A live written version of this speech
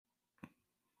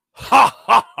Ha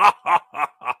ha ha ha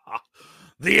ha ha.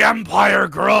 The empire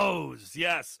grows.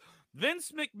 Yes.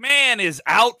 Vince McMahon is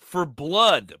out for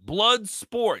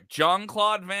Bloodsport.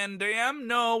 Jean-Claude Van Damme?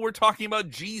 No, we're talking about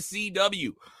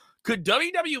GCW. Could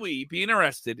WWE be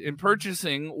interested in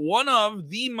purchasing one of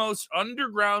the most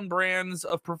underground brands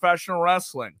of professional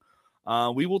wrestling?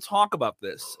 We will talk about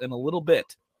this in a little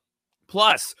bit.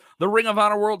 Plus, the Ring of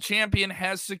Honor World Champion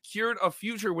has secured a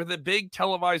future with a big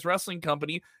televised wrestling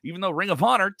company, even though Ring of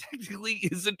Honor technically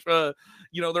isn't, they're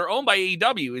owned by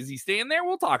AEW. Is he staying there?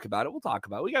 We'll talk about it.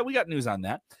 We got news on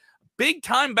that. Big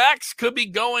time backs could be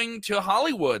going to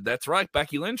Hollywood. That's right.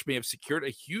 Becky Lynch may have secured a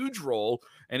huge role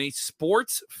in a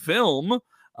sports film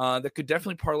that could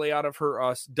definitely parlay out of her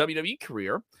WWE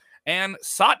career. And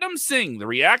Satnam Singh, the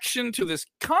reaction to this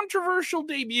controversial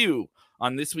debut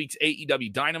on this week's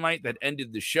AEW Dynamite that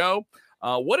ended the show.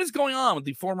 What is going on with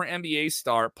the former NBA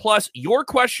star? Plus, your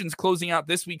questions closing out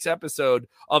this week's episode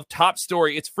of Top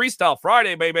Story. It's Freestyle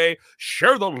Friday, baby.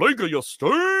 Share the link of your stay.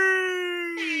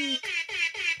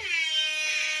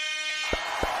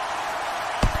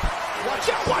 Watch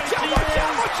out, watch out, watch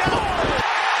out, watch out!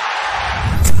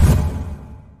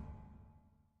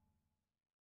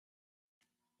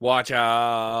 Watch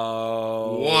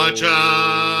out. Watch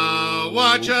out.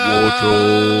 Watch out.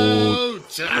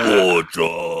 Watch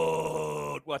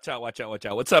out. Watch out, watch out, watch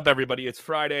out. What's up, everybody? It's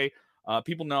Friday.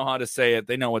 People know how to say it.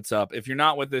 They know what's up. If you're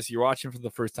not with us, you're watching for the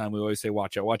first time, we always say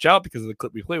watch out, because of the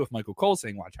clip we play with Michael Cole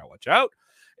saying watch out, watch out.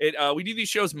 We do these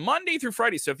shows Monday through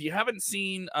Friday. So if you haven't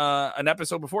seen an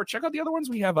episode before, check out the other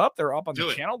ones we have up. They're up on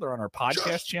the channel. They're on our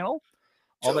podcast channel.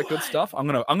 All that good stuff. I'm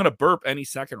gonna burp any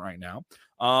second right now.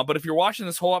 But if you're watching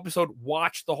this whole episode,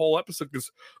 watch the whole episode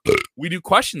because we do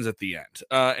questions at the end,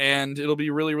 and it'll be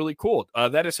really, really cool.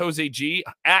 That is Jose G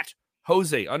at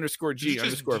Jose_G_official.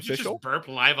 Did you just burp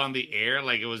live on the air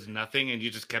like it was nothing, and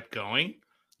you just kept going?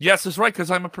 Yes, that's right,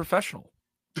 because I'm a professional.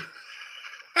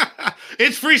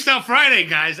 It's Freestyle Friday,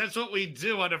 guys. That's what we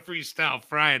do on a Freestyle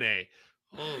Friday.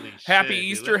 Holy shit. Happy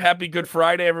Easter. Happy Good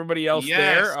Friday, everybody else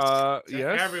there.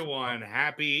 Yes. Everyone,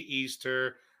 happy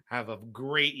Easter. Have a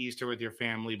great Easter with your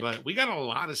family. But we got a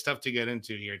lot of stuff to get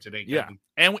into here today, Kevin.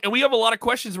 Yeah, and we have a lot of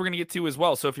questions we're going to get to as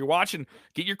well. So if you're watching,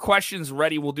 get your questions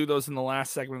ready. We'll do those in the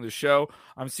last segment of the show.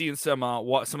 I'm seeing some of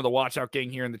the Watch Out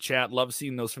gang here in the chat. Love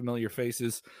seeing those familiar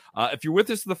faces. If you're with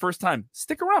us for the first time,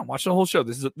 stick around. Watch the whole show.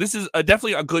 This is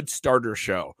definitely a good starter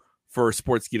show for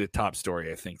Sportskeeda at Top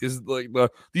Story. I think this is like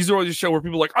these are always a show where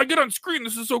people are like, I get on screen.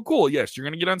 This is so cool. Yes, you're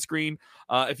going to get on screen.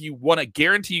 If you want to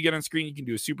guarantee you get on screen, you can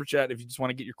do a super chat. If you just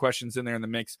want to get your questions in there in the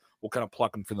mix, we'll kind of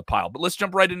pluck them from the pile. But let's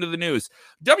jump right into the news.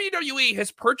 WWE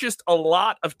has purchased a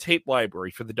lot of tape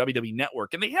library for the WWE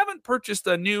Network, and they haven't purchased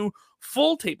a new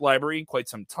full tape library in quite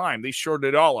some time. They shored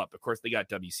it all up. Of course, they got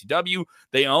WCW,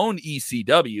 they own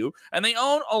ECW, and they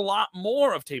own a lot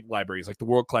more of tape libraries like the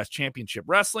World Class Championship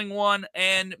Wrestling one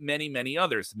and many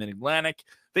others. Mid-Atlantic.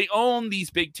 They own these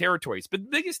big territories, but the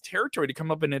biggest territory to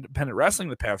come up in independent wrestling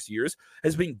the past years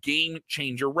has been Game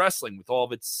Changer Wrestling, with all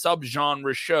of its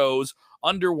subgenre shows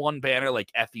under one banner, like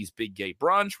Effie's Big Gay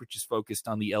Brunch, which is focused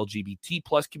on the LGBT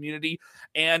plus community,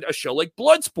 and a show like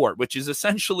Bloodsport, which is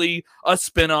essentially a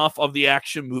spinoff of the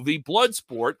action movie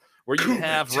Bloodsport, where you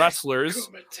have wrestlers,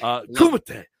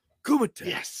 Kumite,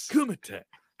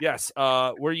 yes,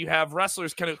 where you have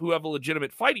wrestlers kind of who have a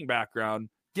legitimate fighting background,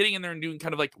 getting in there and doing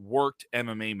kind of like worked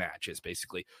MMA matches,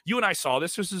 basically. You and I saw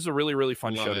this. This is a really, really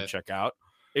fun show to check out.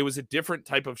 It was a different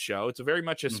type of show. It's a very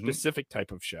much a specific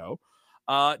type of show.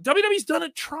 WWE's done a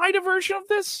tried a version of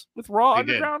this with Raw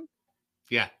Underground.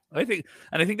 Yeah. I think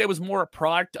that was more a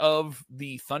product of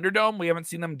the Thunderdome. We haven't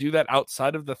seen them do that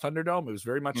outside of the Thunderdome. It was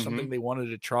very much something they wanted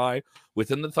to try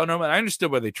within the Thunderdome. And I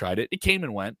understood why they tried it. It came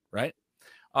and went, right?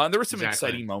 There were some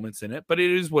exciting moments in it, but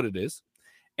it is what it is.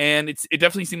 And it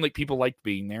definitely seemed like people liked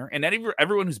being there. And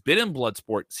everyone who's been in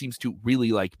Bloodsport seems to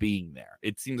really like being there.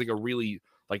 It seems like a really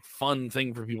like fun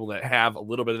thing for people that have a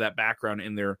little bit of that background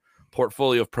in their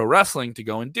portfolio of pro wrestling to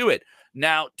go and do it.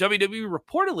 Now, WWE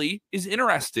reportedly is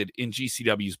interested in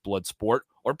GCW's Bloodsport,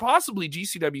 or possibly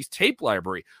GCW's tape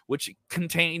library, which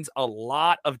contains a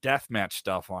lot of deathmatch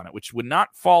stuff on it, which would not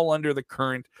fall under the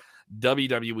current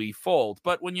WWE fold.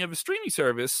 But when you have a streaming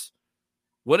service,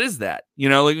 what is that? You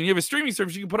know, like when you have a streaming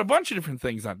service, you can put a bunch of different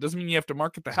things on. It doesn't mean you have to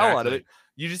market the hell out of it.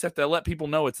 You just have to let people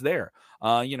know it's there.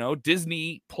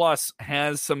 Disney Plus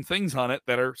has some things on it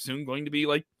that are soon going to be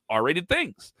like R-rated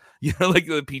things. You know, like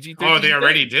the PG-13. Oh, they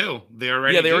already do. They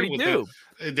already do.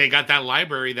 They got that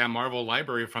library, that Marvel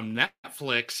library from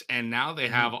Netflix, and now they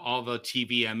have all the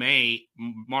TVMA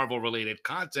Marvel-related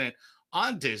content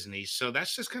on Disney. So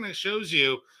that's just kind of shows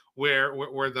you where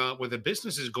the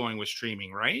business is going with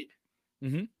streaming, right?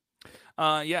 Mm-hmm.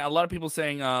 Yeah, a lot of people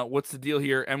saying, what's the deal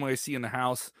here? NYC in the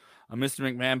house. Mr.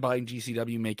 McMahon buying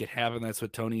GCW, make it happen. That's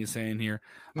what Tony is saying here.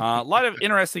 A lot of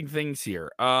interesting things here.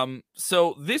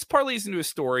 So this parlays into a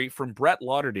story from Brett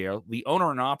Lauderdale, the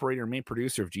owner and operator and main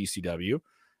producer of GCW.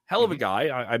 Hell of a guy.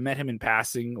 I met him in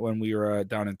passing when we were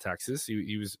down in Texas.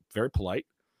 He was very polite,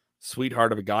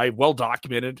 sweetheart of a guy, well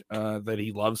documented that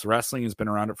he loves wrestling, has been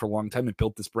around it for a long time and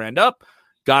built this brand up.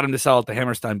 Got him to sell at the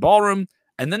Hammerstein Ballroom.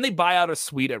 And then they buy out a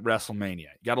suite at WrestleMania.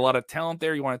 You got a lot of talent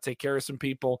there. You want to take care of some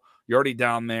people. You're already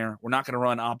down there. We're not going to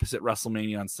run opposite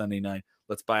WrestleMania on Sunday night.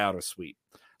 Let's buy out a suite.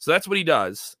 So that's what he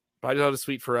does. Buys out a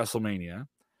suite for WrestleMania.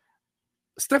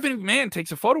 Stephanie McMahon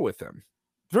takes a photo with him.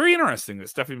 Very interesting that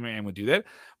Stephanie McMahon would do that.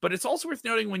 But it's also worth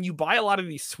noting when you buy a lot of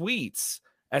these suites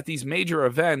at these major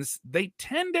events, they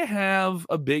tend to have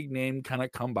a big name kind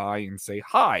of come by and say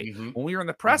hi. When we were in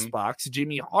the press box,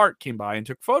 Jimmy Hart came by and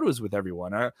took photos with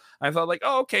everyone. I thought like,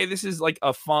 oh, okay, this is like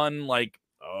a fun, like,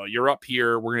 you're up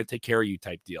here, we're going to take care of you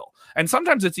type deal. And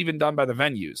sometimes it's even done by the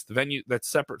venues, the venue that's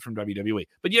separate from WWE.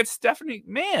 But yet Stephanie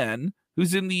McMahon,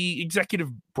 who's in the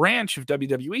executive branch of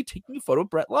WWE, taking a photo of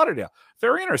Brett Lauderdale.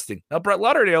 Very interesting. Now, Brett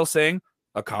Lauderdale saying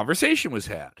a conversation was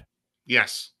had.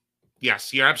 Yes,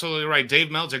 you're absolutely right. Dave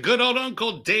Meltzer, good old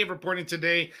Uncle Dave, reporting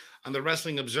today on the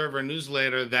Wrestling Observer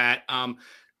newsletter that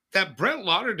that Brett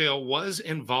Lauderdale was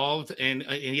involved in,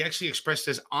 and he actually expressed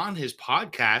this on his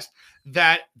podcast,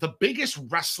 that the biggest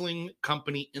wrestling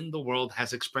company in the world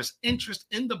has expressed interest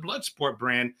in the Bloodsport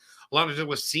brand. Lauderdale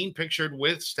was seen pictured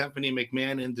with Stephanie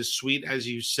McMahon in the suite, as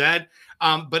you said,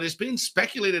 but it's been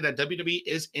speculated that WWE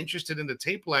is interested in the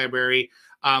tape library.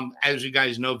 As you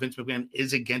guys know, Vince McMahon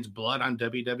is against blood on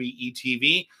WWE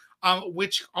TV,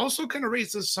 which also kind of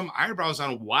raises some eyebrows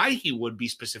on why he would be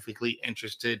specifically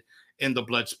interested in the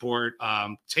Bloodsport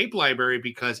tape library,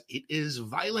 because it is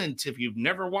violent. If you've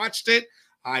never watched it,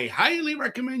 I highly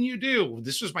recommend you do.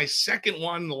 This was my second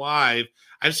one live.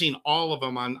 I've seen all of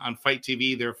them on Fight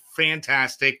TV. They're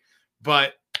fantastic.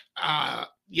 But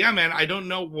yeah, man, I don't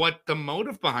know what the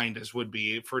motive behind this would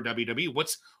be for WWE.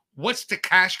 What's the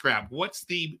cash grab? What's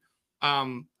the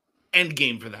end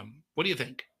game for them? What do you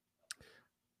think?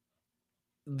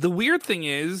 The weird thing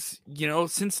is,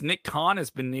 since Nick Khan has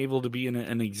been able to be in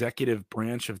an executive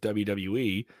branch of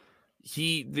WWE,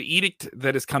 the edict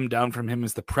that has come down from him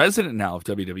as the president now of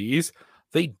WWE's,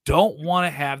 they don't want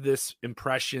to have this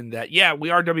impression that, yeah,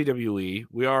 we are WWE,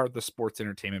 we are the sports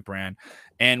entertainment brand,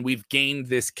 and we've gained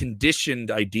this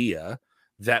conditioned idea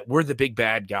that we're the big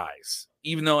bad guys.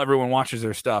 Even though everyone watches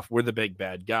their stuff, we're the big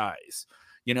bad guys.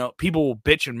 People will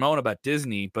bitch and moan about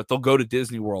Disney, but they'll go to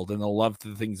Disney World and they'll love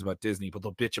the things about Disney, but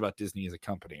they'll bitch about Disney as a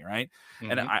company, right?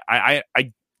 And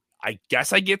I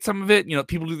guess I get some of it.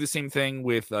 People do the same thing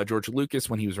with George Lucas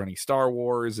when he was running Star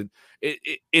Wars, and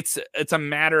it's a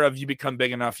matter of you become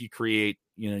big enough, you create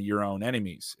your own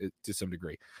enemies to some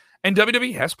degree. And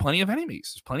WWE has plenty of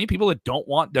enemies. There's plenty of people that don't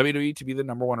want WWE to be the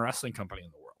number one wrestling company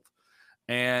in the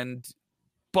world,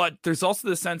 but there's also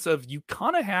the sense of you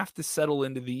kind of have to settle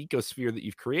into the ecosphere that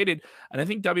you've created. And I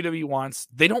think WWE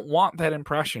they don't want that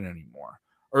impression anymore,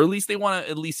 or at least they want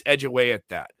to at least edge away at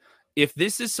that. If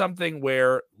this is something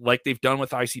where, like they've done with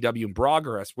ICW and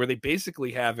Progress, where they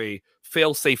basically have a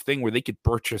fail-safe thing where they could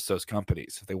purchase those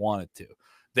companies if they wanted to.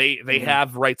 They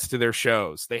have rights to their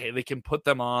shows. They can put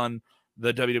them on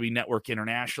the WWE network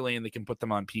internationally, and they can put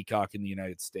them on Peacock in the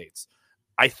United States.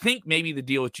 I think maybe the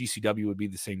deal with GCW would be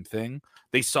the same thing.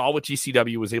 They saw what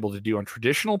GCW was able to do on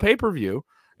traditional pay-per-view.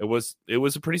 It was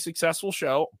a pretty successful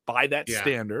show by that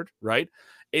standard, right?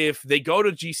 If they go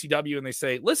to GCW and they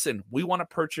say, listen, we want to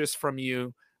purchase from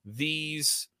you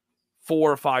these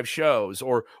 4 or 5 shows,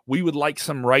 or we would like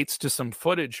some rights to some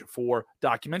footage for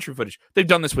documentary footage. They've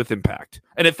done this with Impact,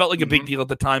 and it felt like a big deal at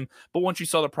the time. But once you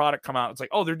saw the product come out, it's like,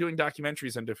 oh, they're doing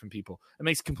documentaries on different people. It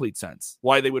makes complete sense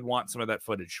why they would want some of that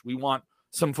footage. We want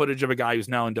some footage of a guy who's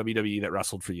now in WWE that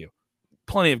wrestled for you.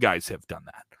 Plenty of guys have done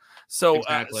that. So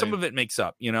exactly. Some of it makes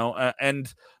up,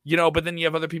 but then you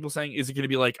have other people saying, is it going to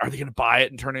be like, are they going to buy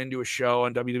it and turn it into a show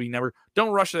on WWE Network?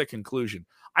 Don't rush to that conclusion.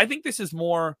 I think this is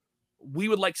more, we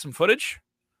would like some footage.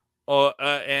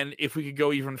 And if we could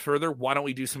go even further, why don't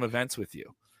we do some events with you?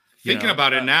 Thinking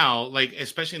about it now, like,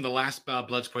 especially in the last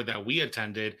Bloodsport that we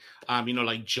attended,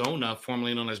 like Jonah,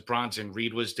 formerly known as Bronson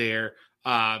Reed, was there.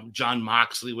 John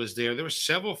Moxley was there. There were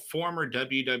several former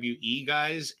WWE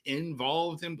guys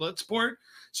involved in Bloodsport.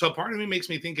 So part of me makes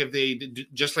me think if they,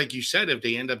 just like you said, if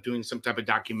they end up doing some type of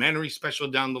documentary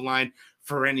special down the line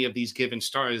for any of these given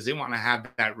stars, they want to have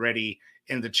that ready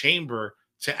in the chamber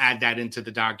to add that into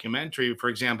the documentary. For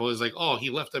example, is like, oh, he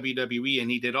left WWE and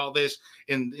he did all this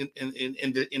in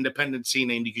the independent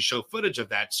scene, and you can show footage of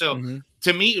that. So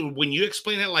to me, when you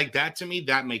explain it like that to me,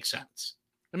 that makes sense.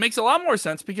 It makes a lot more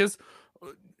sense because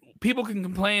people can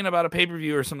complain about a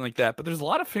pay-per-view or something like that, but there's a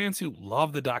lot of fans who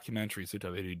love the documentaries that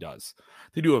WWE does.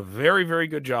 They do a very, very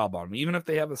good job on them. Even if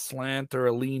they have a slant or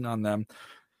a lean on them,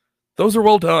 those are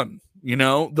well done.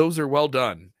 Those are well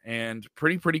done and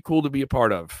pretty cool to be a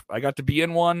part of. I got to be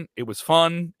in one. It was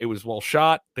fun. It was well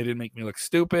shot. They didn't make me look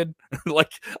stupid.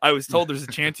 Like I was told there's a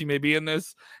chance you may be in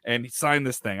this, and he signed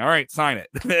this thing. All right, sign it.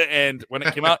 And when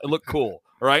it came out, it looked cool.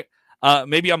 All right.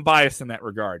 Maybe I'm biased in that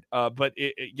regard, but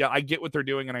yeah, I get what they're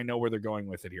doing, and I know where they're going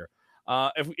with it here.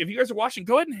 If you guys are watching,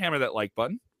 go ahead and hammer that like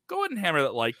button. Go ahead and hammer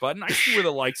that like button. I see where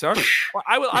the likes are.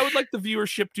 I would like the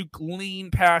viewership to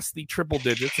lean past the triple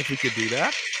digits if we could do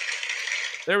that.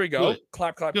 There we go.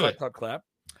 Clap, clap, clap, clap, clap.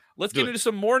 Let's get into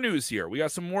some more news here. We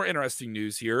got some more interesting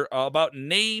news here about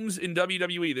names in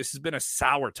WWE. This has been a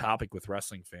sour topic with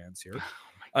wrestling fans here.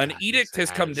 An edict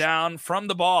has come down from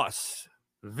the boss.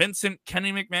 Vincent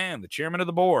Kenny McMahon, the chairman of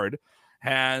the board,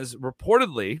 has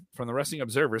reportedly, from the Wrestling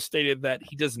Observer, stated that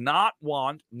he does not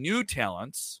want new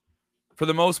talents, for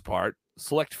the most part.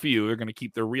 Select few are going to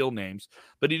keep their real names,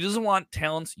 but he doesn't want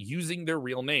talents using their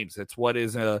real names. That's what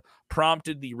is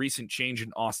prompted the recent change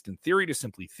in Austin Theory to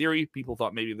simply Theory. People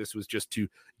thought maybe this was just to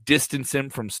distance him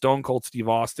from Stone Cold Steve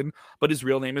Austin, but his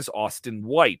real name is Austin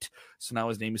White. So now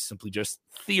his name is simply just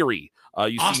Theory.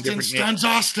 Austin stuns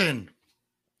Austin.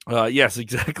 Yes,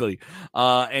 exactly.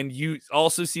 And you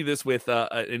also see this with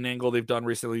an angle they've done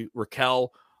recently.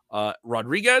 Raquel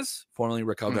Rodriguez, formerly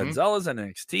Raquel Gonzalez on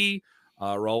NXT.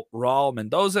 Raul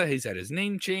Mendoza, he's had his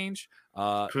name change.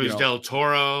 Cruz del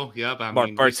Toro. Yep.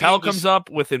 Bartel comes up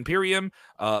with Imperium.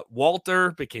 Walter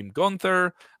became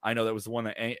Gunther. I know that was the one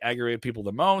that aggravated people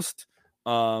the most.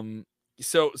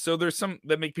 So there's some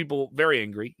that make people very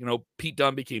angry. Pete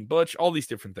Dunne became Butch, all these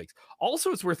different things. Also,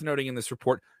 it's worth noting in this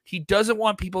report, he doesn't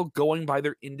want people going by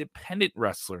their independent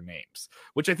wrestler names,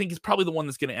 which I think is probably the one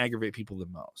that's going to aggravate people the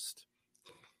most.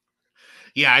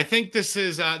 Yeah, I think this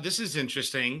is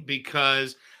interesting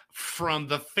because from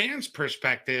the fans'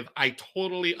 perspective, I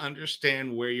totally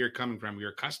understand where you're coming from. You're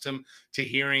accustomed to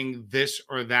hearing this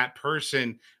or that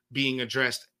person being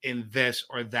addressed in this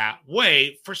or that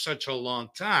way for such a long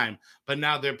time. But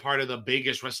now they're part of the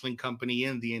biggest wrestling company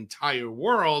in the entire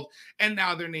world, and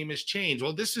now their name has changed.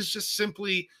 Well, this is just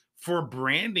simply for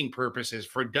branding purposes,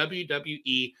 for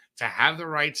WWE to have the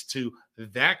rights to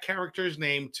that character's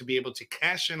name, to be able to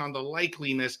cash in on the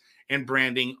likeliness and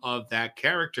branding of that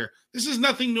character. This is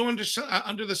nothing new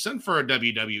under the sun for a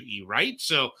WWE, right?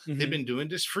 So they've been doing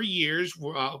this for years,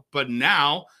 but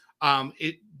now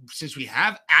since we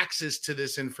have access to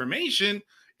this information,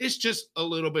 it's just a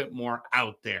little bit more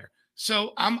out there.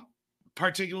 So I'm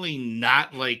particularly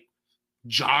not like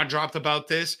jaw dropped about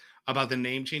this, about the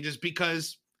name changes,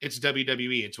 because it's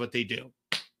WWE. It's what they do.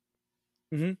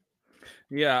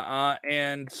 Yeah,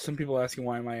 and some people asking,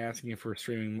 why am I asking for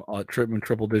streaming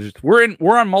triple digits?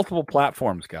 We're on multiple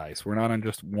platforms, guys. We're not on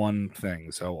just one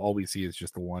thing. So all we see is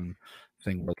just the one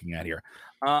thing looking at here.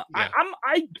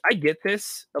 I get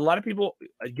this. A lot of people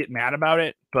get mad about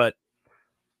it, but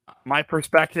my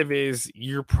perspective is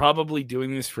you're probably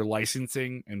doing this for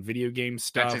licensing and video game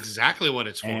stuff. That's exactly what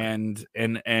it's for. And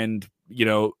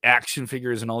action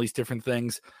figures and all these different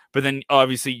things. But then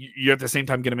obviously you're at the same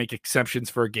time going to make exceptions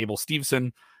for Gable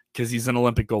Steveson because he's an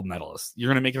Olympic gold medalist. You're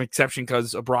going to make an exception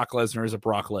because a Brock Lesnar is a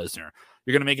Brock Lesnar.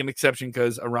 You're going to make an exception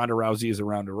because a Ronda Rousey is a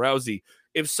Ronda Rousey.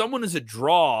 If someone is a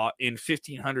draw in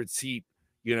 1,500 seat,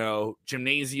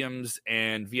 gymnasiums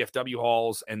and VFW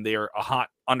halls, and they're a hot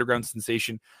underground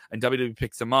sensation, and WWE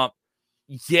picks them up,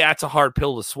 yeah, it's a hard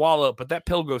pill to swallow, but that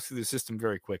pill goes through the system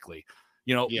very quickly.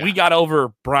 We got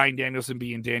over Bryan Danielson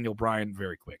being Daniel Bryan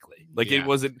very quickly. It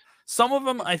wasn't. Some of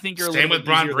them I think are same with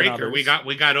Braun Breaker. We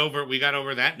got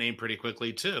over that name pretty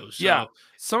quickly too. So yeah,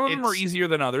 some of them are easier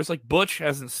than others. Like Butch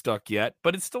hasn't stuck yet,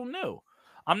 but it's still new.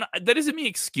 I'm not. That isn't me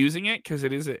excusing it because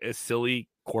it is a silly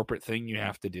corporate thing you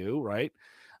have to do, right?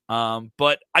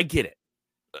 But I get it.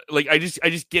 I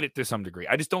just get it to some degree.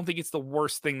 I just don't think it's the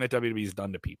worst thing that WWE has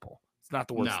done to people. It's not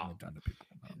the worst thing they've done to people.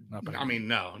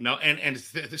 No. And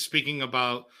speaking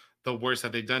about the worst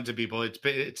that they've done to people,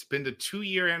 it's been the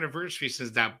 2-year anniversary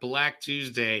since that Black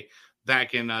Tuesday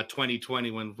back in 2020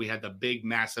 when we had the big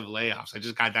massive layoffs. I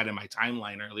just got that in my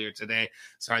timeline earlier today,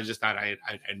 so I just thought I'd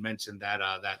mentioned that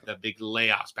the big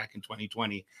layoffs back in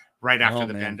 2020, right after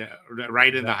the pandemic,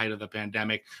 right in the height of the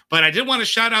pandemic. But I did want to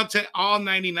shout out to all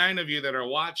 99 of you that are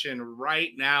watching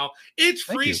right now. It's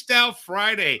Freestyle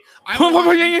Friday. I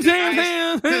want you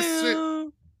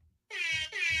guys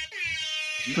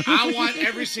I want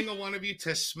every single one of you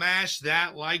to smash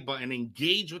that like button,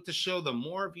 engage with the show. The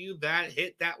more of you that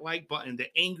hit that like button, the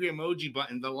angry emoji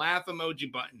button, the laugh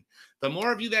emoji button, the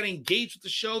more of you that engage with the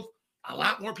show, a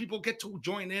lot more people get to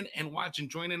join in and watch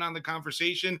and join in on the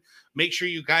conversation. Make sure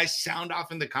you guys sound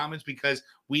off in the comments because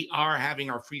we are having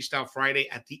our Freestyle Friday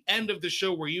at the end of the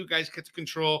show where you guys get to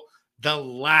control the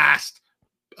last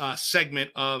segment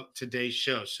of today's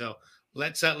show. So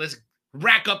let's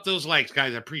rack up those likes,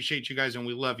 guys. I appreciate you guys and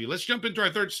we love you. Let's jump into our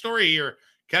third story here,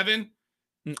 Kevin.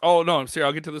 Oh, no, I'm sorry.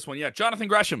 I'll get to this one. Yeah, Jonathan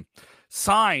Gresham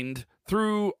signed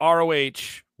through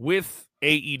ROH with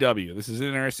AEW. This is an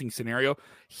interesting scenario.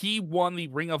 He won the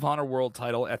Ring of Honor World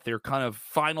title at their kind of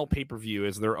final pay-per-view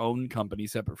as their own company,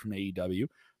 separate from AEW.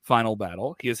 Final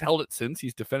Battle. He has held it since.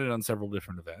 He's defended on several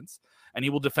different events, and he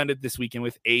will defend it this weekend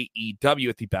with AEW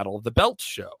at the Battle of the Belts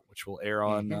show, which will air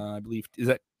on, I believe, is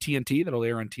that TNT? That'll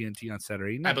air on TNT on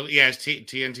Saturday night. I believe, yeah, it's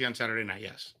TNT on Saturday night.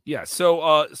 Yes. Yeah.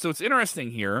 So it's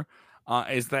interesting here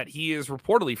is that he is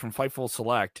reportedly from Fightful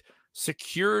Select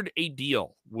secured a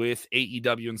deal with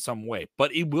AEW in some way,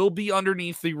 but it will be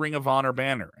underneath the Ring of Honor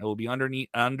banner. It will be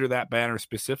under that banner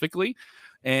specifically.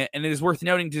 And it is worth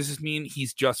noting, does this mean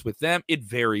he's just with them? It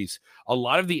varies. A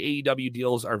lot of the AEW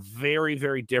deals are very,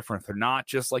 very different. They're not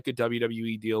just like a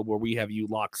WWE deal where we have you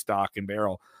lock, stock, and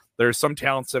barrel. There are some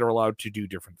talents that are allowed to do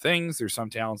different things. There's some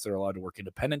talents that are allowed to work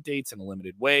independent dates in a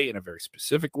limited way, in a very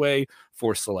specific way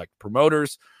for select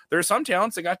promoters. There are some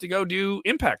talents that got to go do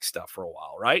Impact stuff for a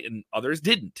while, right? And others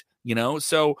didn't,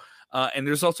 So, and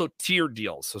there's also tier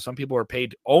deals. So some people are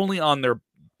paid only on their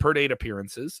per date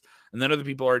appearances, and then other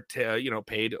people are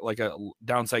paid like a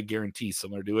downside guarantee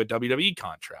similar to a WWE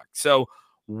contract. So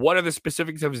what are the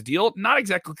specifics of his deal? Not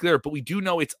exactly clear, but we do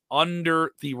know it's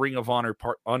under the Ring of Honor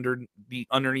part,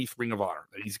 underneath Ring of Honor,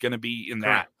 that he's going to be in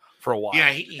that for a while. Yeah,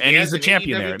 and he's the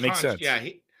champion there. It makes sense.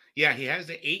 Yeah, he has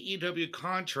the AEW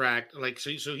contract.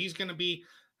 So he's going to be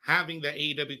having the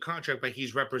AEW contract, but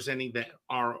he's representing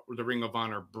the Ring of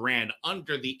Honor brand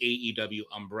under the AEW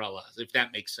umbrella, if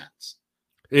that makes sense.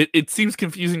 It seems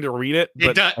confusing to read it,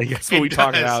 but I guess when we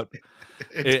talk about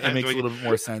it makes a little bit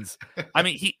more sense. I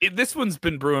mean, this one's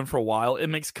been brewing for a while. It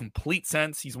makes complete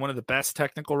sense. He's one of the best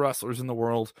technical wrestlers in the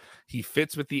world. He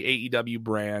fits with the AEW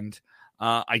brand.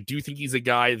 I do think he's a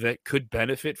guy that could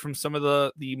benefit from some of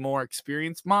the more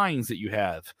experienced minds that you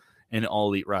have in All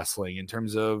Elite Wrestling in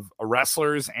terms of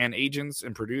wrestlers and agents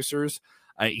and producers.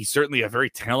 He's certainly a very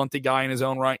talented guy in his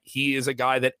own right. He is a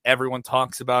guy that everyone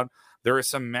talks about. There are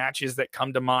some matches that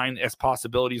come to mind as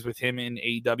possibilities with him in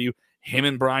AEW. Him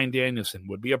and Bryan Danielson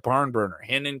would be a barn burner.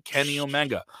 Him and Kenny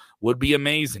Omega would be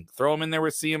amazing. Throw him in there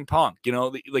with CM Punk.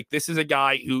 This is a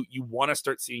guy who you want to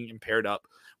start seeing him paired up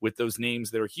with those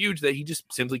names that are huge that he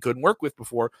just simply couldn't work with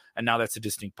before. And now that's a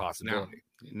distinct possibility.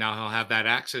 Now he'll have that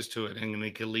access to it, and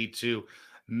it can lead to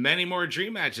many more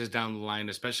dream matches down the line,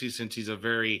 especially since he's a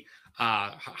very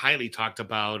highly talked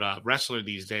about wrestler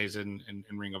these days in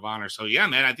Ring of Honor. So yeah,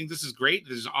 man, I think this is great.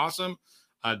 This is awesome.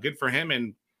 Good for him,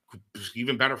 and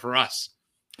even better for us.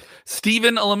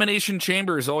 Steven Elimination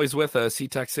Chamber is always with us. He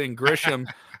texts in Grisham,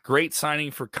 great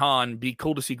signing for Khan. Be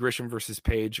cool to see Grisham versus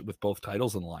Page with both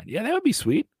titles on the line. Yeah, that would be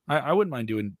sweet. I wouldn't mind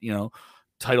doing,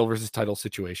 title versus title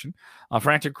situation.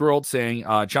 Frantic World saying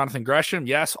Jonathan Gresham,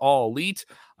 yes, all elite.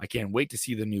 I can't wait to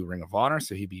see the new Ring of Honor,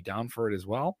 so he'd be down for it as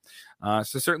well.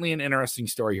 So certainly an interesting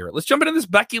story here. Let's jump into this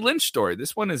Becky Lynch story.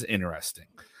 This one is interesting.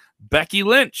 Becky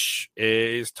Lynch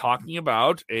is talking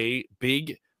about a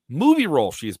big movie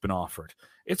role she has been offered.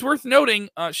 It's worth noting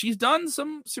she's done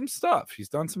some stuff. She's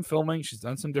done some filming. She's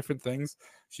done some different things.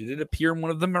 She did appear in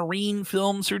one of the Marine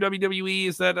films for WWE.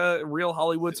 Is that real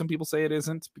Hollywood? Some people say it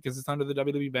isn't because it's under the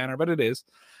WWE banner, but it is.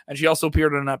 And she also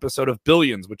appeared in an episode of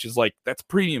Billions, which is that's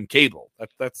premium cable.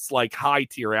 That's like high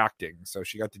tier acting. So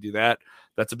she got to do that.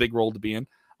 That's a big role to be in.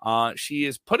 She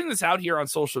is putting this out here on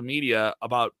social media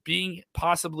about being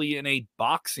possibly in a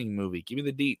boxing movie. Give me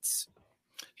the deets.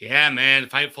 Yeah, man.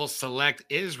 Fightful Select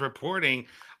is reporting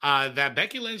that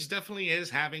Becky Lynch definitely is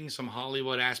having some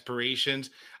Hollywood aspirations.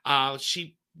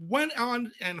 She went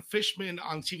on and Fishman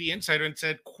on TV Insider and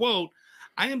said, quote,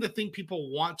 I am the thing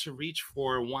people want to reach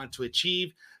for, want to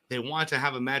achieve. They want to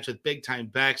have a match with big time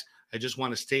Becks. I just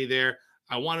want to stay there.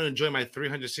 I want to enjoy my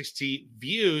 360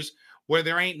 views where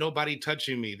there ain't nobody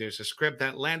touching me. There's a script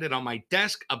that landed on my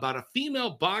desk about a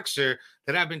female boxer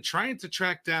that I've been trying to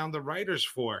track down the writers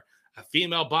for. A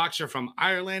female boxer from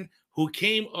Ireland who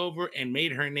came over and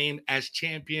made her name as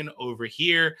champion over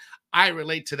here. I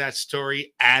relate to that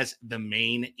story as the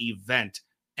main event,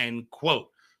 end quote.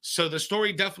 So the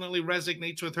story definitely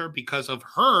resonates with her because of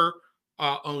her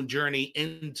own journey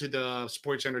into the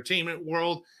sports entertainment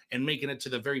world and making it to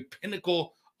the very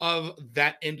pinnacle of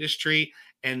that industry,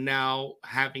 and now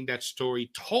having that story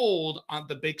told on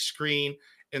the big screen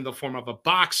in the form of a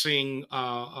boxer.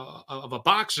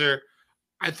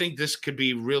 I think this could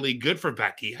be really good for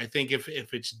Becky. I think if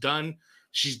it's done,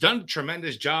 she's done a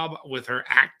tremendous job with her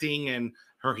acting and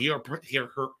her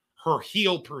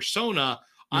heel persona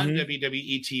on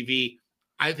WWE TV.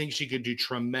 I think she could do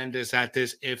tremendous at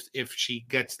this if she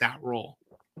gets that role.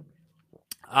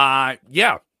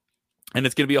 Yeah. And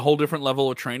it's going to be a whole different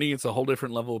level of training. It's a whole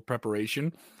different level of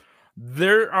preparation.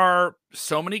 There are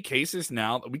so many cases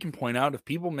now that we can point out of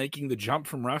people making the jump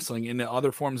from wrestling into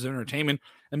other forms of entertainment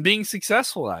and being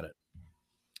successful at it.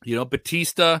 You know,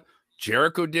 Batista,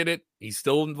 Jericho did it. He's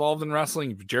still involved in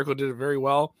wrestling. Jericho did it very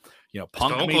well. You know,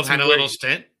 Punk Stone Cold had a little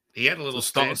stint. He had a little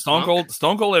stint. Stone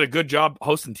Cold had a good job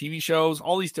hosting TV shows,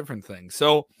 all these different things.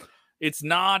 So it's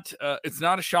not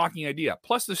a shocking idea.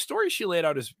 Plus, the story she laid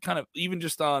out is kind of, even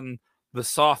just on the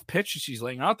soft pitch she's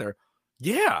laying out there,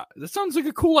 yeah, that sounds like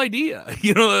a cool idea.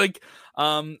 You know,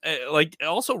 like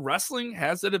also wrestling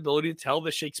has that ability to tell the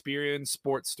Shakespearean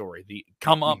sports story, the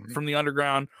come up from the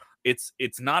underground. It's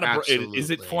not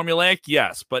is it formulaic?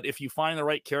 Yes, but if you find the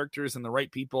right characters and the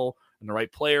right people and the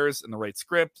right players and the right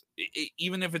script,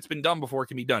 even if it's been done before, it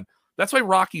can be done. That's why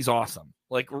Rocky's awesome.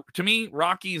 Like, to me,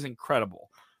 Rocky is incredible.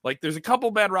 Like, there's a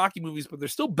couple bad Rocky movies, but they're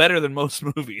still better than most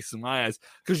movies in my eyes,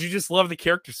 because you just love the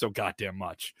characters so goddamn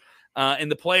much.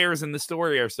 And the players and the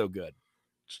story are so good.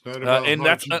 It's not about how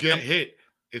hard you get hit.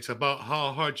 It's about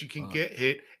how hard you can get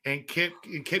hit and keep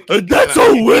that's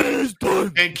how winning is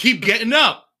done. And keep getting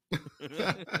up. I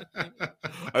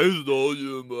just told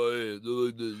you in my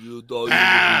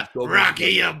head. Rocky,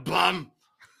 you bum.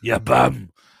 You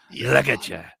bum. Look at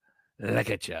you.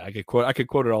 I could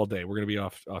quote it all day. We're gonna be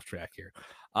off track here.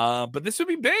 But this would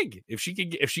be big if she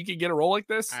could get a role like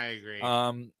this. I agree.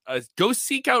 Go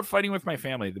seek out Fighting with My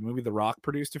Family, the movie The Rock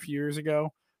produced a few years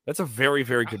ago. That's a very,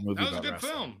 very good movie. That was a good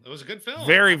film. It was a good film.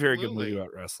 Very, very good movie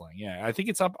about wrestling. Yeah, I think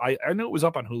it's up. I know it was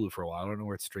up on Hulu for a while. I don't know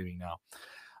where it's streaming now.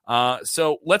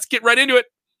 So let's get right into it.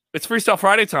 It's Freestyle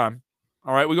Friday time.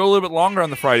 All right, we go a little bit longer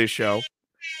on the Friday show.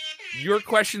 Your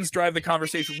questions drive the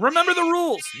conversation. Remember the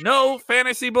rules. No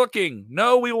fantasy booking.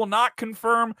 No, we will not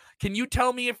confirm. Can you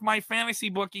tell me if my fantasy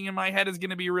booking in my head is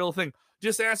going to be a real thing?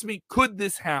 Just ask me, could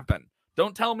this happen?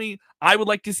 Don't tell me, I would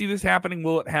like to see this happening.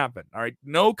 Will it happen? All right.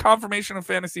 No confirmation of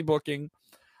fantasy booking.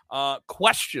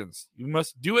 Questions. You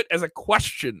must do it as a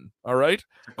question. All right.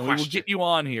 And we will get you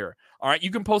on here. All right.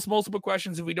 You can post multiple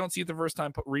questions. If we don't see it the first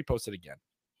time, repost it again.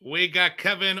 We got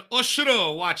Kevin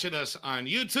Oshiro watching us on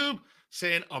YouTube,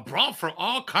 saying a Brawl for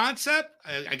All concept.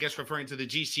 I guess referring to the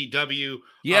GCW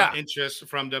interest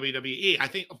from WWE. I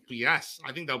think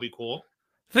that'll be cool.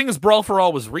 The thing is, Brawl for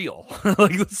All was real.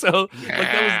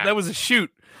 That was a shoot,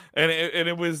 and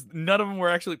it was, none of them were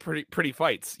actually pretty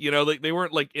fights. You know, they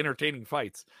weren't like entertaining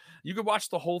fights. You could watch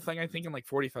the whole thing, I think, in like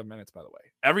 45 minutes. By the way,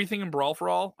 everything in Brawl for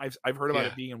All, I've heard about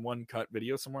it being in one cut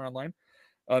video somewhere online.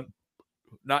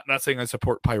 Not saying I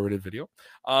support pirated video,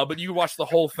 but you can watch the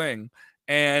whole thing,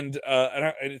 and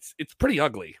it's pretty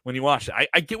ugly when you watch it.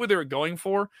 I get what they were going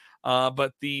for,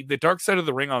 but the dark side of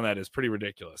the ring on that is pretty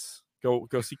ridiculous. Go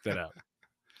seek that out.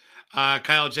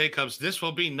 Kyle Jacobs, this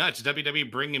will be nuts.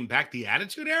 WWE bringing back the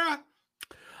Attitude Era?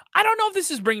 I don't know if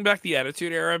this is bringing back the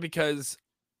Attitude Era, because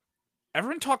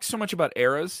everyone talks so much about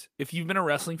eras. If you've been a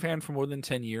wrestling fan for more than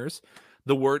 10 years,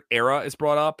 the word era is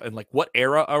brought up, and like, what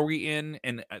era are we in?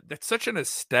 And that's such an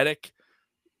aesthetic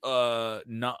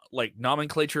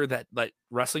nomenclature that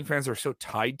wrestling fans are so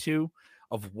tied to,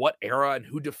 of what era and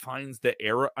who defines the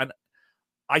era. And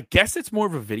I guess it's more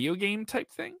of a video game type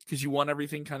thing, because you want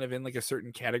everything kind of in like a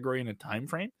certain category and a time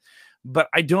frame. But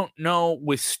I don't know,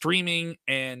 with streaming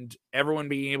and everyone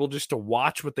being able just to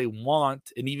watch what they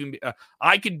want, and even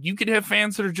you could have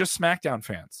fans that are just SmackDown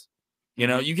fans. You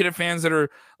know, you could have fans that are,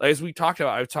 as we talked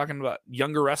about, I was talking about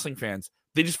younger wrestling fans.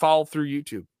 They just follow through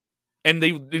YouTube, and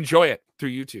they enjoy it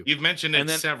through YouTube. You've mentioned it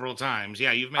several times.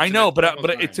 Yeah, you've mentioned I know,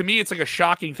 but to me, it's like a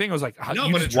shocking thing. I was like,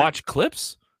 you just watch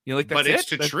clips? You know, like, that's it's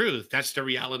the truth. That's the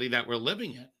reality that we're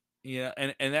living in. Yeah,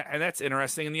 and that's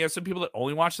interesting. And you have some people that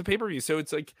only watch the pay-per-view. So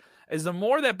it's like, as the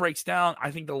more that breaks down,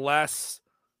 I think the less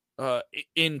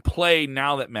in play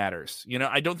now that matters. You know,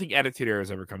 I don't think Attitude Era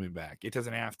is ever coming back. It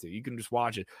doesn't have to. You can just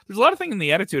watch it. There's a lot of things in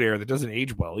the Attitude Era that doesn't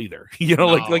age well either. You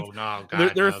know,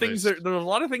 there are things. There are a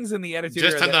lot of things in the Attitude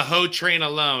Era. Just on the Ho Train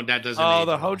alone, that doesn't. Oh,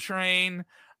 the Ho Train.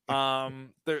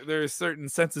 There's certain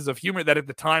senses of humor that at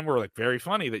the time were like very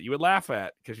funny that you would laugh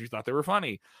at because you thought they were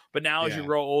funny. But now as you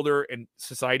grow older and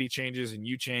society changes and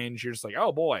you change, you're just like,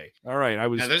 oh boy, all right.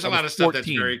 There's a lot of 14. stuff that's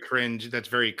very cringe. That's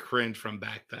very cringe from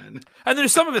back then. And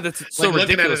there's some of it that's so like,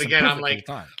 ridiculous. Looking at it again,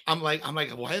 I'm like,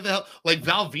 why the hell? Like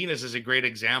Val Venus is a great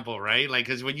example, right? Like,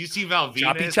 because when you see Val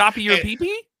Venus, choppy your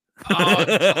pee-pee?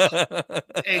 Oh,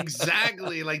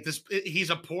 exactly. Like this,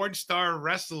 he's a porn star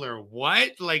wrestler.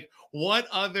 What? Like, what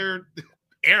other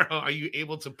era are you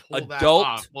able to pull that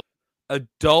off?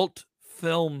 Adult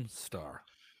film star.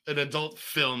 An adult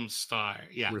film star.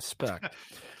 Yeah. Respect.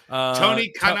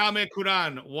 Tony Kaname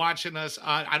Kuran watching us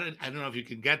on. I don't know if you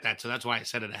can get that, so that's why I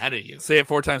said it ahead of you. Say it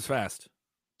 4 times fast.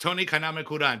 Tony Kaname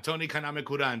Kuran, Tony Kaname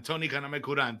Kuran, Tony Kaname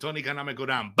Kuran, Tony Kaname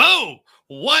Kuran. Boom!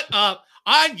 What up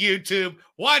on YouTube?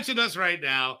 Watching us right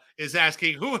now is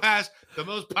asking who has the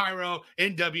most pyro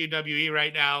in WWE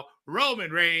right now,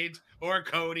 Roman Reigns or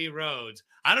Cody Rhodes?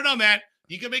 I don't know, man.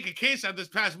 You can make a case on this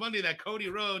past Monday that Cody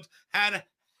Rhodes had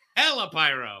hella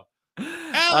pyro.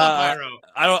 Hella pyro.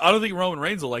 I don't think Roman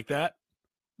Reigns will like that.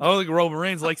 I don't think Roman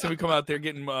Reigns likes him to come out there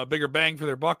getting a bigger bang for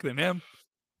their buck than him.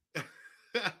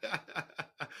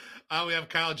 We have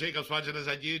Kyle Jacobs watching us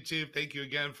on YouTube. Thank you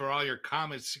again for all your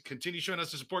comments. Continue showing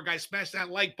us the support, guys. Smash that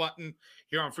like button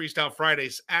here on Freestyle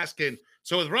Fridays. Asking,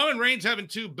 so with Roman Reigns having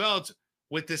 2 belts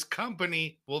with this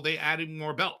company, will they add in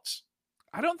more belts?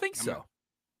 I don't think so.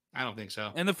 I don't think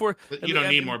so. And the 4, you don't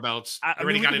need more belts. I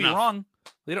mean, got enough. Wrong.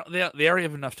 They don't. They already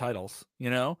have enough titles, you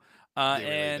know.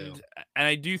 And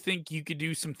I do think you could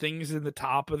do some things in the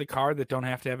top of the card that don't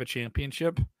have to have a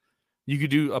championship. You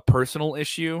could do a personal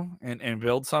issue and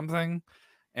build something.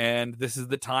 And this is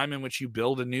the time in which you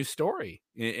build a new story.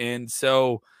 And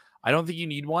so I don't think you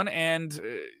need one. And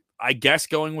I guess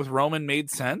going with Roman made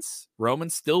sense.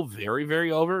 Roman's still very,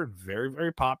 very over, very,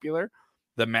 very popular.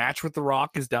 The match with The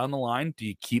Rock is down the line. Do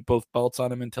you keep both belts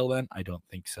on him until then? I don't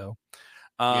think so.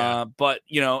 But,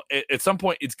 you know, at some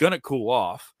point it's going to cool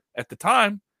off. At the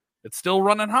time, it's still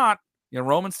running hot. You know,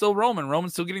 Roman's still Roman.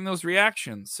 Roman's still getting those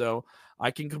reactions. So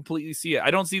I can completely see it.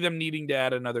 I don't see them needing to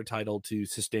add another title to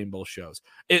sustain both shows.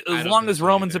 As long as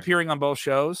Roman's appearing on both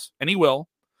shows, and he will,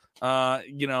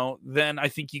 you know, then I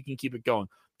think you can keep it going.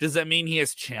 Does that mean he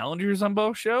has challengers on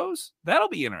both shows? That'll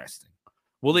be interesting.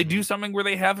 Will they do something where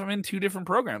they have him in 2 different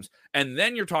programs? And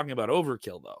then you're talking about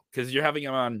overkill, though, because you're having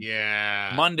him on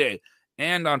Monday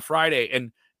and on Friday.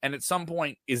 And at some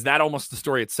point, is that almost the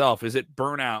story itself? Is it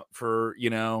burnout for, you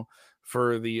know,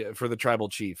 for the tribal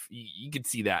chief? You could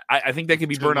see that. I think that could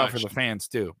be burnout for the fans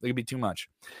too. It could be too much.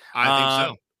 I think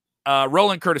so.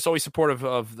 Roland Curtis, always supportive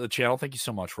of the channel. Thank you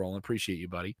so much, Roland. Appreciate you,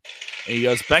 buddy. And he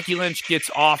goes, Becky Lynch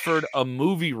gets offered a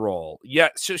movie role. Yeah,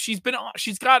 so she's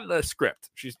got a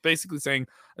script. She's basically saying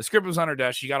a script was on her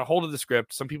desk. She got a hold of the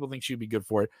script. Some people think she'd be good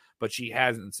for it, but she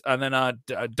hasn't. And then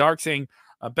Dark saying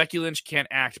Becky Lynch can't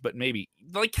act, but maybe.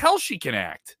 Like hell she can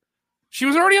act. She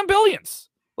was already on Billions.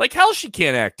 Like hell she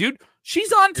can't act, dude.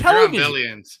 She's on television.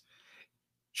 Billions.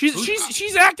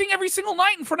 She's acting every single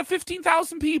night in front of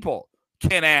 15,000 people.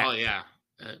 Can act. Oh yeah.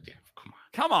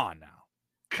 Come on now.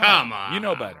 Come on. You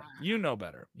know better. You know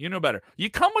better. You know better. You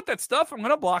come with that stuff, I'm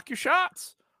gonna block your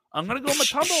shots. I'm gonna go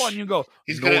Matumbo on you and go. No.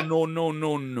 He's gonna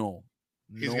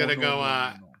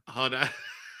go. Hold on.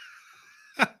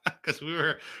 Because we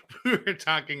were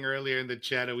talking earlier in the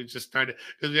chat and we just started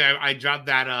because I dropped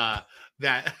that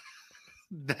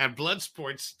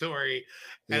Bloodsport story,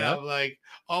 and I'm like,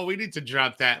 oh, we need to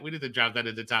drop that. We need to drop that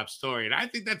in the top story, and I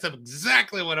think that's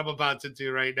exactly what I'm about to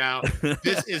do right now.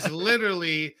 This is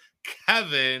literally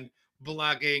Kevin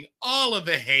blocking all of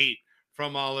the hate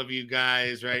from all of you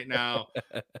guys right now.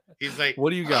 He's like,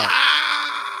 "What do you got?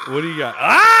 What do you got?"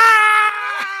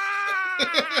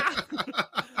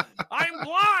 I'm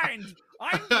blind.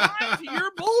 I'm blind to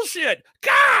your bullshit.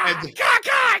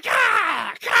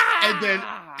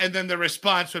 And then the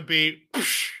response would be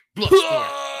Bloodsport.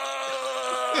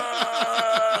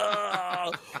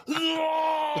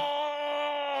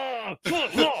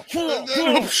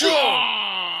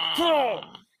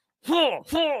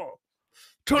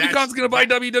 Tony Khan's gonna buy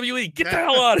WWE. Get the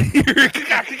hell out of here.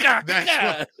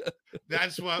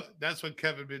 That's what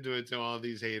Kevin been doing to all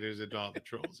these haters and all the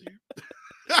trolls here.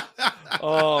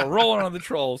 Oh, rolling on the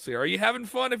trolls here. Are you having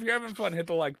fun? If you're having fun, hit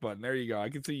the like button. There you go. I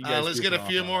can see you guys. Let's get a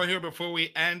few more here before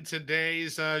we end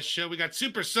today's show. We got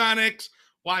Supersonics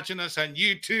watching us on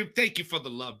YouTube. Thank you for the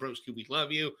love, broski. We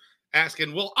love you.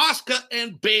 Asking, will Asuka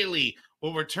and Bayley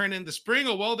will return in the spring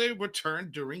or will they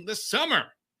return during the summer?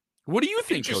 What do you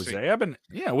think, Jose?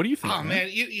 What do you think? Oh, man,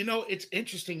 you know, it's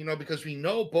interesting, you know, because we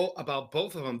know about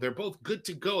both of them. They're both good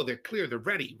to go. They're clear. They're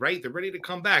ready, right? They're ready to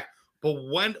come back. but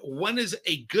when is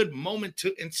a good moment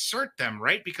to insert them,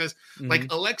 right? Because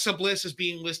like Alexa Bliss is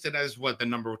being listed as what, the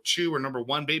number 2 or number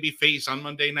 1 baby face on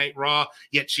Monday Night Raw,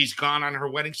 yet she's gone on her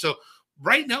wedding. So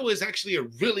right now is actually a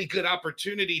really good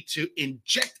opportunity to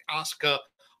inject Asuka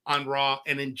on Raw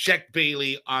and inject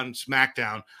Bayley on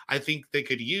SmackDown. I think they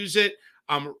could use it.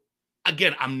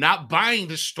 Again, I'm not buying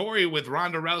the story with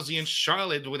Ronda Rousey and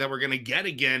Charlotte that we're going to get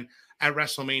again at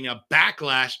WrestleMania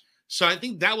Backlash. So I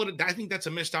think that's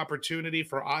a missed opportunity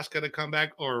for Asuka to come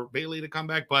back or Bayley to come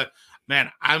back. But man,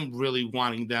 I'm really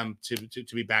wanting them to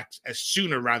be back as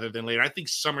sooner rather than later. I think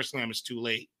SummerSlam is too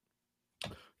late.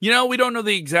 You know, we don't know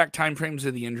the exact time frames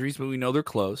of the injuries, but we know they're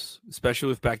close, especially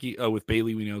with with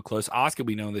Bayley. We know close. Asuka,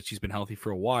 we know that she's been healthy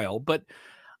for a while, but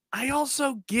I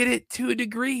also get it to a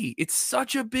degree. It's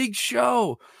such a big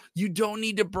show. You don't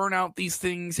need to burn out these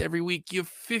things every week. You have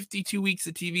 52 weeks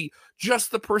of TV.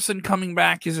 Just the person coming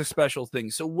back is a special thing.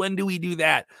 So when do we do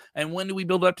that? And when do we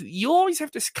build up to? You always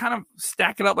have to kind of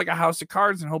stack it up like a house of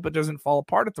cards and hope it doesn't fall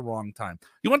apart at the wrong time.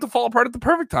 You want to fall apart at the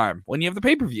perfect time when you have the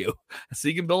pay-per-view, so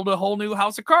you can build a whole new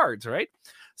house of cards, right?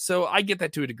 So I get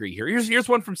that to a degree here. Here's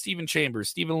one from Steven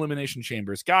Elimination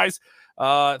Chambers. Guys,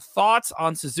 thoughts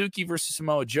on Suzuki versus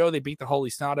Samoa Joe? They beat the holy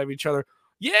snot out of each other.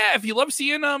 Yeah, if you love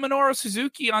seeing Minoru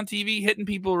Suzuki on TV hitting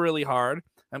people really hard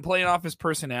and playing off his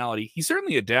personality, he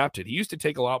certainly adapted. He used to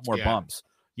take a lot more bumps.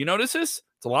 You notice this?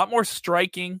 It's a lot more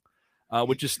striking,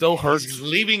 which is still hurts. He's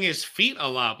leaving his feet a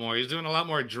lot more. He's doing a lot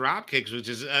more drop kicks, which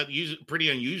is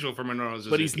pretty unusual for Minoru Suzuki.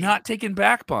 But he's not taking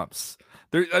back bumps.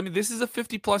 This is a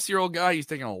 50-plus-year-old guy. He's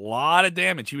taking a lot of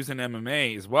damage. He was in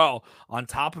MMA as well, on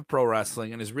top of pro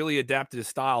wrestling, and has really adapted his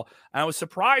style. And I was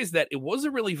surprised that it was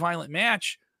a really violent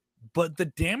match, but the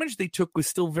damage they took was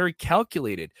still very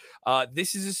calculated.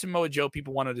 This is a Samoa Joe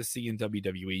people wanted to see in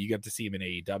WWE. You got to see him in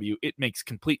AEW. It makes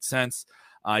complete sense.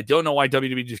 I don't know why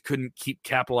WWE just couldn't keep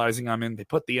capitalizing on him. They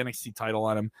put the NXT title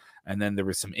on him, and then there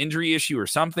was some injury issue or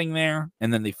something there,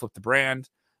 and then they flipped the brand.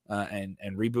 And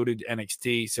rebooted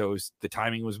NXT, so the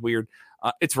timing was weird.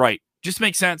 It's right. Just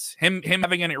makes sense. Him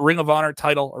having a Ring of Honor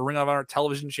title, a Ring of Honor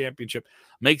television championship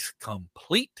makes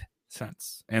complete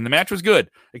sense. And the match was good,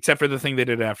 except for the thing they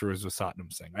did afterwards with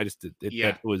Satnam Singh. I just did it.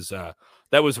 Yeah.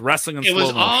 That was wrestling in slow motion.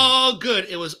 It was all good.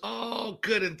 It was all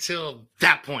good until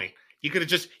that point. You could have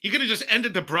just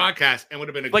ended the broadcast and would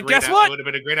have been It would have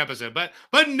been a great episode.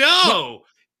 But no.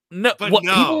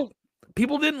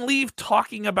 People didn't leave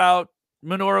talking about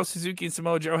Minoru Suzuki and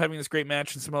Samoa Joe having this great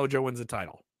match and Samoa Joe wins the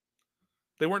title.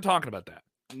 They weren't talking about that.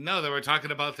 No, they were talking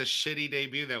about the shitty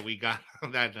debut that we got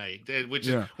that night,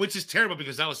 which is terrible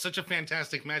because that was such a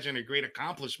fantastic match and a great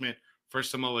accomplishment for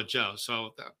Samoa Joe.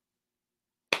 So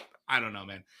I don't know,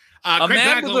 man.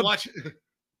 Craig Backlund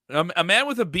a man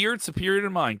with a beard superior to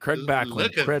mine. Craig Backlund.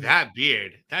 Look at that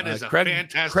beard. That is a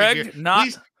fantastic beard.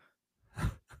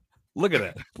 Look at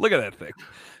that. Look at that thing.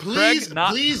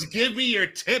 Please give me your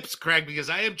tips, Craig, because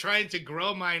I am trying to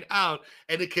grow mine out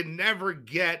and it can never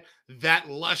get that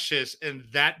luscious and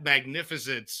that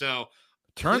magnificent. So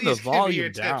turn the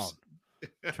volume down.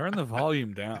 Turn the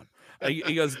volume down.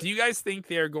 He goes, do you guys think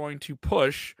they're going to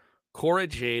push Cora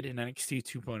Jade in NXT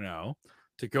 2.0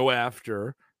 to go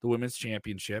after the women's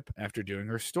championship after doing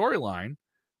her storyline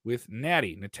with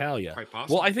Natalya?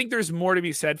 Well, I think there's more to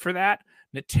be said for that.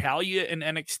 Natalya in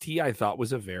NXT, I thought,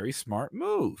 was a very smart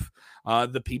move.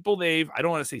 The people I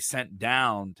don't want to say sent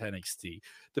down to NXT.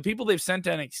 The people they've sent to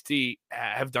NXT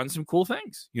have done some cool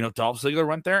things. Dolph Ziggler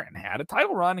went there and had a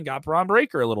title run and got Braun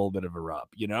Breaker a little bit of a rub.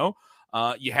 You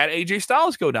had AJ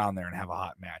Styles go down there and have a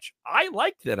hot match. I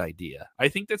like that idea. I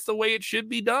think that's the way it should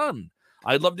be done.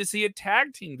 I'd love to see a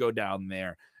tag team go down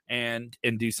there and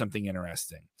do something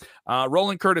interesting.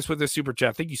 Roland Curtis with a super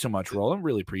chat. Thank you so much, Roland.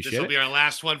 Really appreciate it. This will be our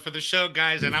last one for the show,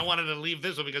 guys, and I wanted to leave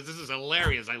this one because this is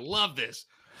hilarious. I love this.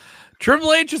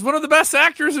 Triple H is one of the best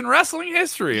actors in wrestling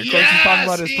history. Of course, he's talking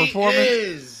about his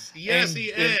performance. Yes, he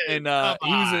is. And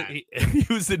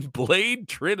he was in Blade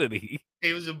Trinity.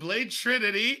 He was in Blade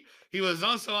Trinity. He was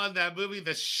also on that movie,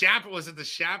 The Chaperone. Was it The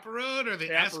Chaperone or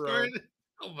The Escort?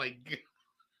 Oh, my God.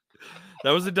 That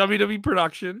was a WWE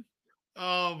production.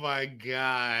 Oh my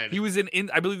God! He was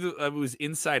I believe it was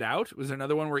Inside Out. Was there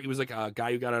another one where he was like a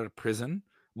guy who got out of prison?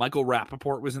 Michael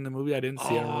Rappaport was in the movie. I didn't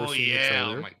see it. Oh yeah!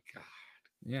 Oh my God!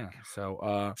 Yeah.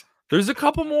 So there's a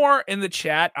couple more in the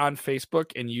chat on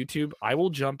Facebook and YouTube. I will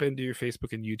jump into your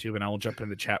Facebook and YouTube, and I will jump into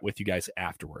the chat with you guys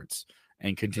afterwards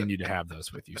and continue to have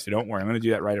those with you. So don't worry, I'm going to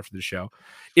do that right after the show.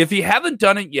 If you haven't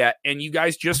done it yet, and you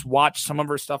guys just watch some of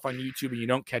our stuff on YouTube and you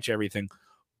don't catch everything,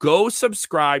 go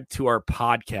subscribe to our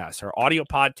podcast. Our audio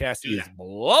podcast is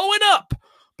blowing up.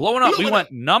 We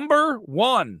went number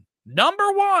one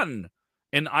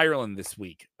in Ireland this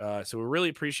week. So we really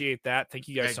appreciate that. Thank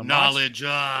you guys so much. Acknowledge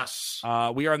us.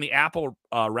 We are on the Apple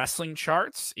wrestling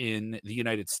charts in the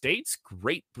United States,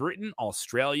 Great Britain,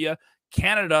 Australia,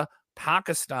 Canada,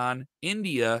 Pakistan,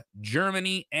 India,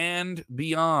 Germany, and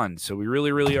beyond. So we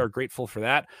really, really are grateful for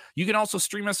that. You can also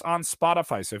stream us on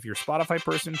Spotify. So if you're a Spotify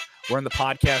person, we're in the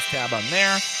podcast tab on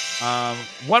there.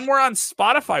 When we're on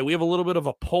Spotify, we have a little bit of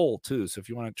a poll too. So if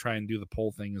you want to try and do the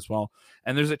poll thing as well,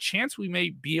 and there's a chance we may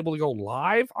be able to go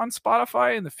live on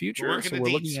Spotify in the future. We're working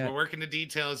the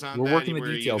details on that. We're working the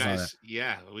details on it.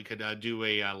 Yeah, we could do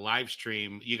a live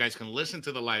stream. You guys can listen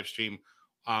to the live stream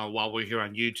while we're here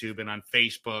on YouTube and on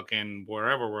Facebook and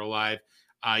wherever we're live.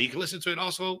 You can listen to it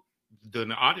also doing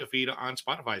the audio feed on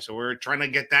Spotify. So we're trying to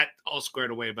get that all squared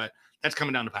away, but that's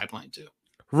coming down the pipeline too.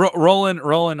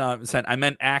 Roland said, I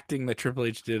meant acting that Triple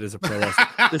H did as a pro wrestler.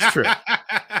 It's true.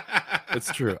 It's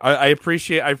true. I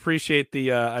appreciate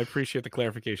the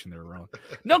clarification there, Roland.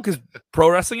 No, because pro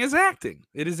wrestling is acting.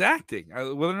 It is acting.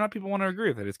 Whether or not people want to agree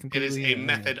with it, it's completely. It is a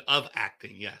method of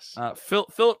acting. Yes.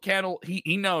 Philip Candle,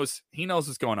 he knows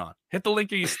what's going on. Hit the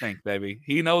link or you stink, baby.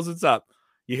 He knows what's up.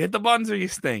 You hit the buttons or you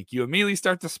stink. You immediately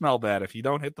start to smell bad if you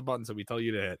don't hit the buttons that we tell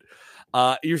you to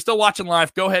hit. You're still watching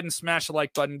live. Go ahead and smash the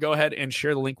like button. Go ahead and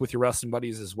share the link with your wrestling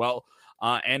buddies as well.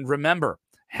 And remember,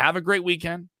 have a great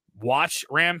weekend. Watch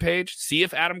Rampage. See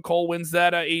if Adam Cole wins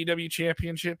that AEW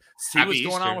championship. See Happy what's Easter.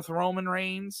 going on with Roman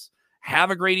Reigns. Have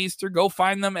a great Easter. Go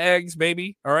find them eggs,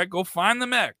 baby. All right, go find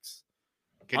them eggs.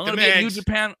 I'm gonna be at New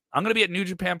Japan. I'm gonna be at New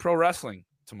Japan Pro Wrestling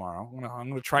tomorrow. I'm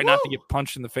gonna try not to get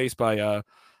punched in the face by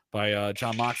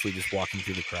John Moxley just walking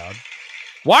through the crowd.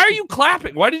 Why are you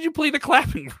clapping? Why did you play the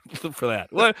clapping for that?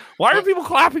 Why are people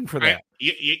clapping for that?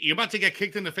 You're about to get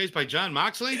kicked in the face by John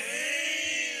Moxley?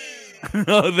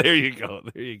 Oh, there you go.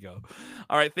 There you go.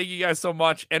 All right. Thank you guys so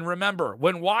much. And remember,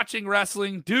 when watching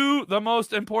wrestling, do the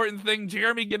most important thing.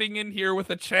 Jeremy getting in here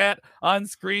with a chat on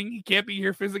screen. He can't be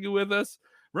here physically with us.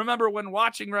 Remember, when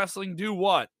watching wrestling, do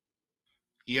what?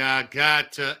 You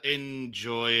got to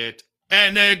enjoy it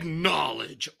and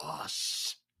acknowledge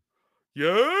us.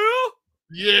 Yeah?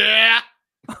 Yeah.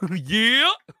 Yeah.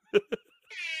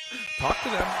 Talk to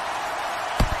them.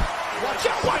 Watch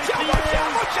out, watch out, watch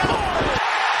out, watch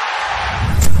out!